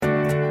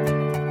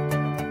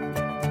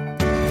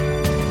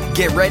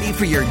Get ready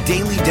for your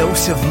daily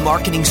dose of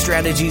marketing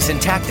strategies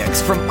and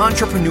tactics from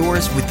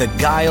entrepreneurs with the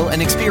guile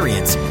and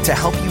experience to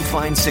help you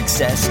find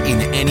success in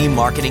any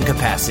marketing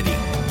capacity.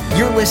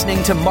 You're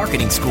listening to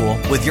Marketing School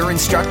with your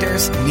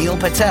instructors, Neil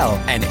Patel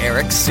and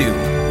Eric Siu.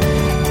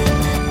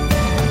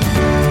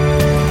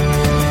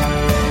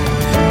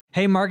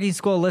 Hey, Marketing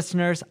School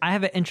listeners, I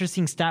have an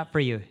interesting stat for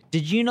you.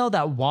 Did you know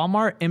that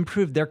Walmart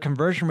improved their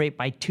conversion rate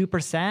by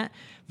 2%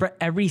 for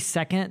every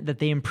second that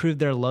they improved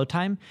their load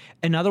time?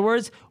 In other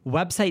words,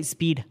 website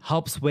speed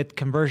helps with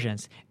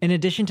conversions. In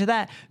addition to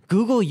that,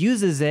 Google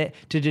uses it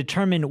to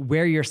determine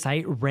where your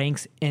site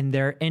ranks in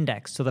their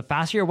index. So the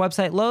faster your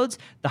website loads,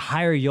 the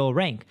higher you'll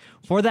rank.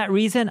 For that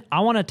reason, I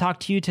want to talk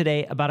to you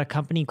today about a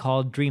company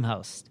called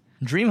DreamHost.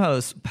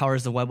 DreamHost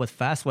powers the web with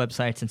fast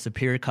websites and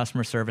superior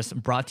customer service,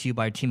 brought to you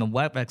by a team of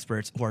web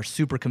experts who are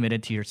super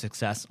committed to your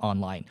success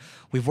online.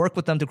 We've worked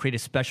with them to create a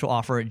special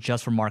offer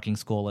just for Marketing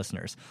School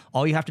listeners.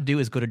 All you have to do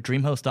is go to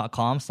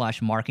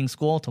dreamhost.com/marketing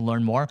school to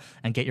learn more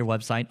and get your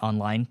website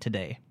online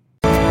today.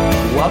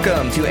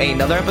 Welcome to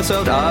another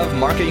episode of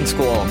Marketing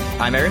School.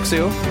 I'm Eric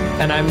Siu.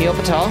 And I'm Neil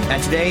Patel.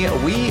 And today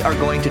we are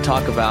going to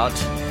talk about,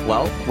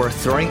 well, we're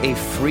throwing a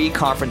free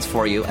conference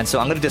for you. And so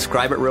I'm going to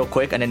describe it real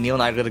quick, and then Neil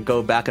and I are going to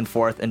go back and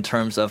forth in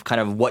terms of kind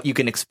of what you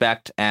can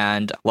expect.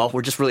 And, well,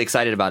 we're just really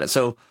excited about it.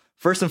 So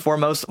first and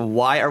foremost,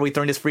 why are we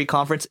throwing this free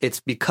conference? It's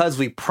because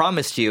we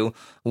promised you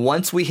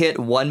once we hit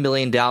 1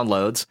 million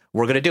downloads,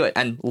 we're going to do it.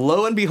 And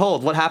lo and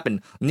behold, what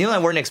happened? Neil and I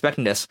weren't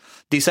expecting this.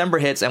 December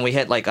hits and we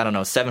hit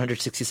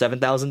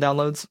 767,000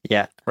 downloads.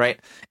 Yeah. Right.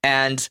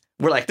 And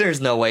we're like, there's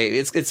no way.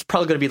 It's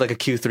probably going to be like a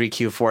Q3,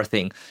 Q4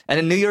 thing. And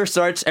then New Year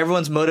starts.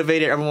 Everyone's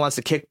motivated. Everyone wants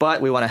to kick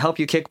butt. We want to help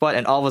you kick butt.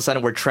 And all of a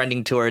sudden, we're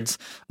trending towards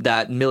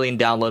that million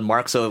download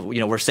mark. So,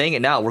 we're saying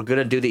it now. We're going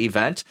to do the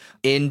event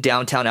in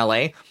downtown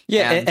LA.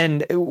 Yeah.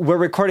 And we're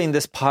recording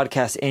this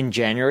podcast in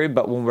January,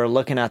 but when we're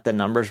looking at the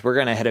numbers, we're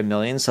going to hit 1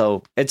 million.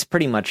 So it's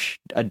pretty much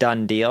a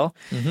done deal.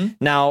 Mm-hmm.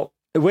 Now,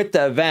 with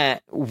the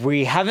event,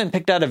 we haven't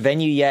picked out a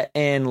venue yet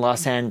in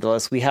Los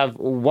Angeles. We have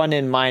one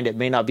in mind. It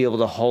may not be able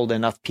to hold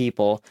enough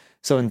people.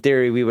 So in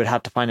theory, we would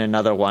have to find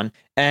another one.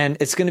 And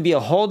it's going to be a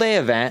whole day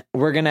event.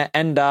 We're going to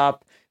end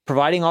up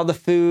providing all the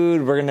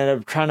food. We're going to end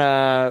up trying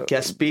to...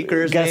 Guest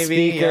speakers.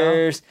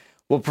 Yeah.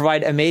 We'll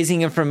provide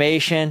amazing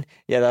information.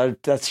 Yeah,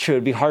 that's true.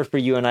 It'd be hard for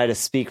you and I to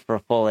speak for a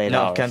full 8 hours.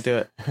 No, can't do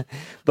it.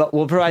 But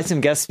we'll provide some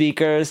guest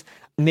speakers.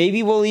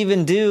 Maybe we'll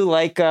even do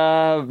like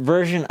a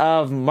version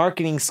of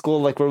Marketing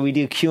School, like where we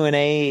do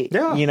Q&A, like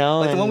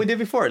the one we did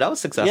before. That was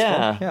successful.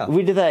 Yeah.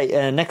 We did that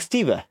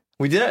Nextiva.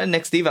 We did it at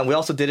Nextiva, and we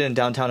also did it in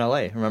downtown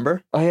LA,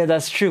 remember? Oh, yeah,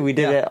 that's true. We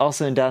did it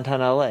also in downtown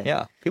LA.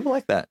 Yeah, people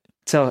like that.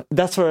 So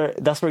that's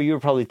where you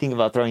were probably thinking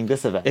about throwing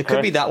this event. It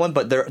could be that one,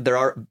 but there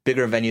are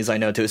bigger venues I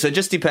know too. So it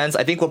just depends.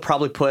 I think we'll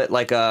probably put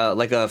like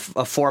a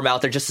form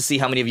out there just to see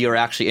how many of you are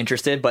actually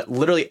interested. But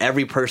literally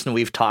every person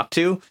we've talked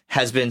to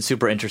has been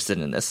super interested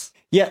in this.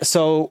 Yeah,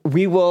 so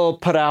we will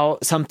put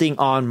out something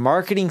on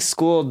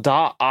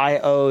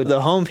marketingschool.io, the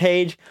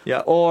homepage.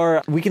 Yeah.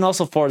 Or we can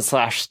also /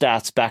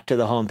 stats back to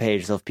the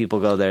homepage. So if people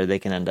go there, they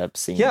can end up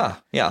seeing it.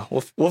 Yeah.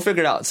 We'll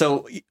figure it out.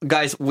 So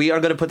guys, we are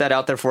going to put that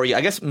out there for you.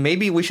 I guess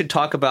maybe we should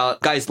talk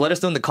about, guys, let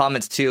us know in the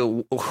comments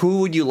too,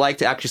 who would you like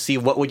to actually see?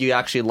 What would you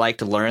actually like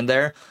to learn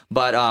there?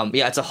 But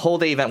it's a whole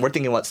day event. We're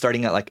thinking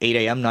starting at like 8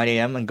 a.m., 9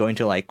 a.m. and going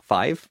to like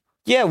 5?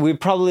 Yeah, we'd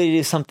probably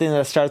do something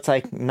that starts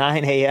like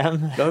 9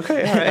 a.m.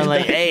 Okay, all right. And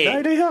like 8.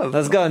 9 a.m.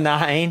 Let's go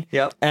 9.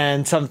 Yep.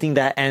 And something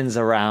that ends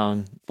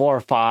around 4 or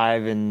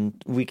 5. And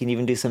we can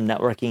even do some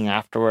networking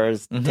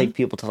afterwards. Mm-hmm. Take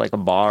people to like a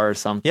bar or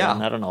something. Yeah.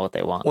 I don't know what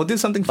they want. We'll do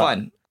something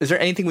fun. Is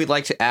there anything we'd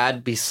like to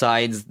add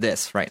besides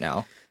this right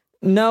now?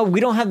 No,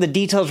 we don't have the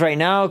details right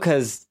now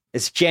because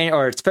it's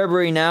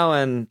February now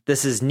and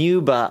this is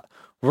new, but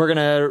we're going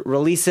to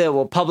release it.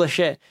 We'll publish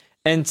it.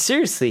 And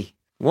seriously,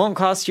 won't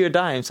cost you a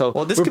dime. So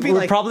we're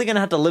probably going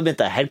to have to limit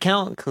the head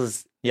count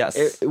because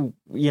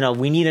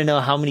we need to know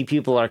how many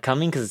people are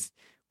coming because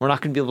we're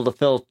not going to be able to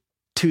fill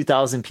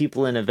 2,000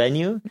 people in a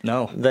venue.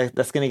 No.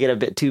 That's going to get a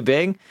bit too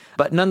big.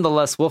 But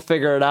nonetheless, we'll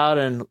figure it out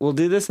and we'll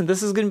do this. And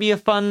this is going to be a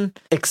fun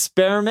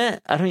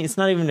experiment. It's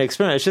not even an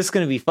experiment. It's just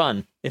going to be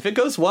fun. If it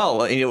goes well,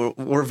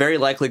 we're very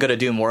likely going to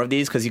do more of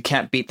these because you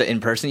can't beat the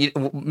in-person.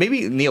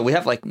 Maybe, Neil, we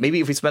have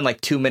maybe if we spend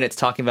 2 minutes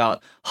talking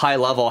about high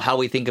level, how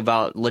we think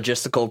about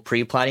logistical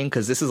pre-planning,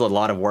 because this is a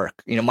lot of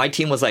work. My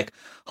team was like,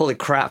 holy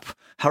crap,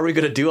 how are we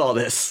going to do all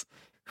this?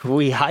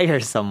 We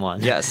hire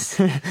someone. Yes.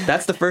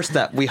 That's the first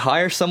step. We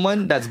hire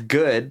someone that's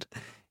good,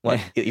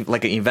 like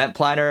an event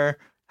planner.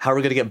 How are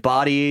we going to get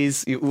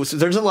bodies?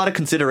 There's a lot of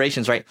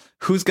considerations, right?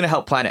 Who's going to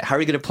help plan it? How are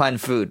we going to plan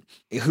food?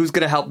 Who's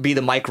going to help be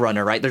the mic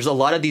runner, right? There's a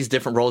lot of these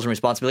different roles and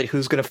responsibility.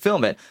 Who's going to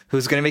film it?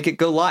 Who's going to make it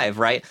go live,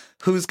 right?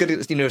 Who's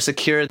going to,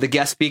 secure the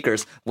guest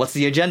speakers? What's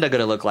the agenda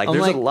going to look like?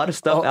 There's a lot of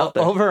stuff out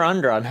there. Over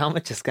under on how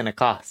much it's going to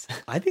cost.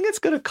 I think it's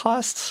going to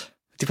cost.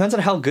 Depends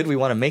on how good we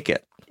want to make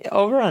it.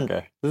 Over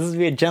under. This is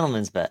be a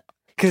gentleman's bet.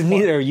 Because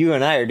neither you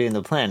and I are doing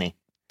the planning.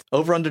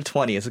 Over under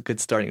 20 is a good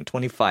starting.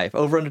 25.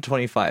 Over under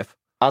 25.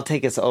 I'll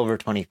take us over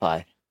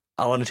 25.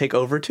 I want to take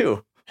over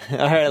too. All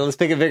right, let's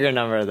pick a bigger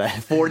number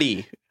then.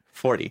 40.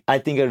 40. I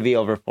think it would be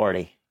over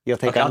 40. You'll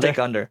take Okay, under? I'll take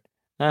under.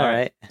 All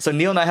right. So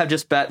Neil and I have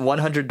just bet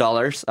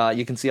 $100.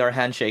 You can see our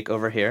handshake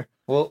over here.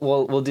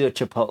 We'll do a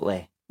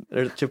Chipotle.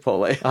 There's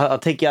Chipotle. I'll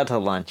take you out to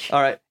lunch.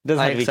 All right.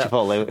 Doesn't I have to be accept.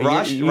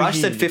 Chipotle. Raj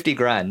said 50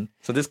 grand.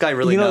 So this guy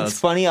really You know, knows. it's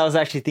funny. I was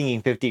actually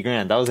thinking 50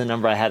 grand. That was a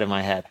number I had in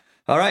my head.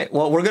 All right.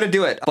 Well, we're going to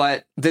do it.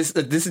 But these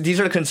are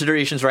the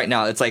considerations right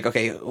now. It's like,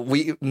 okay,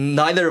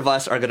 neither of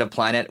us are going to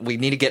plan it. We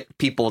need to get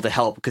people to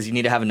help because you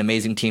need to have an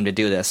amazing team to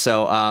do this.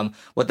 So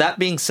with that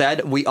being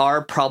said, we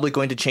are probably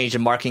going to change the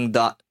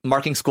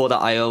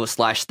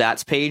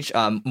markingschool.io/stats page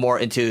more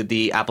into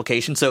the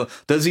application. So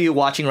those of you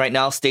watching right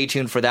now, stay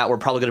tuned for that. We're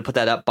probably going to put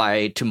that up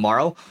by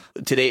tomorrow.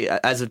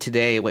 As of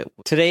today,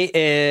 Today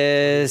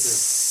is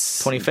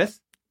 25th?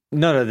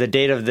 No, the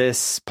date of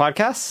this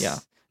podcast? Yeah.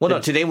 Well, no,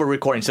 today we're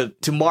recording. So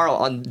tomorrow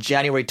on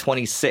January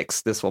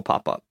 26th, this will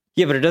pop up.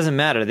 Yeah, but it doesn't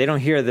matter. They don't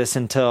hear this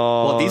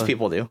until... Well, these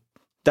people do.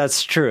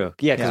 That's true.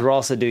 Yeah, because we're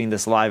also doing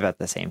this live at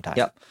the same time.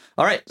 Yep.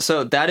 All right.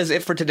 So that is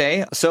it for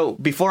today. So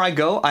before I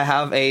go, I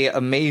have a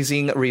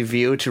amazing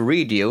review to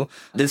read you.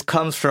 This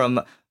comes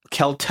from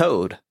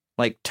Keltoad,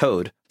 like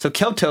Toad. So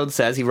Keltoad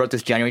says, he wrote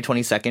this January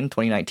 22nd,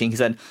 2019. He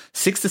said,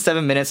 6 to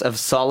 7 minutes of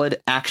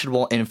solid,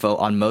 actionable info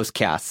on most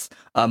casts.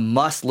 A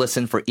must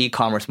listen for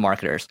e-commerce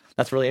marketers.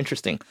 That's really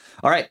interesting.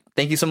 All right.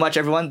 Thank you so much,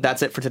 everyone.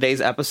 That's it for today's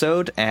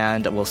episode,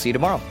 and we'll see you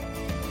tomorrow.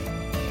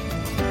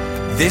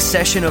 This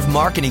session of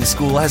Marketing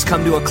School has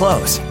come to a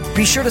close.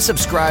 Be sure to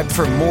subscribe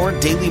for more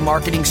daily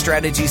marketing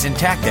strategies and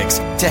tactics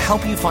to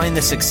help you find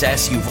the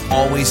success you've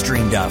always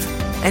dreamed of.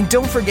 And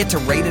don't forget to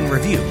rate and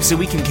review so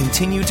we can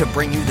continue to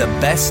bring you the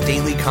best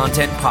daily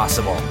content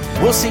possible.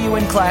 We'll see you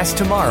in class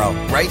tomorrow,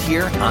 right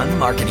here on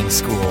Marketing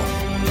School.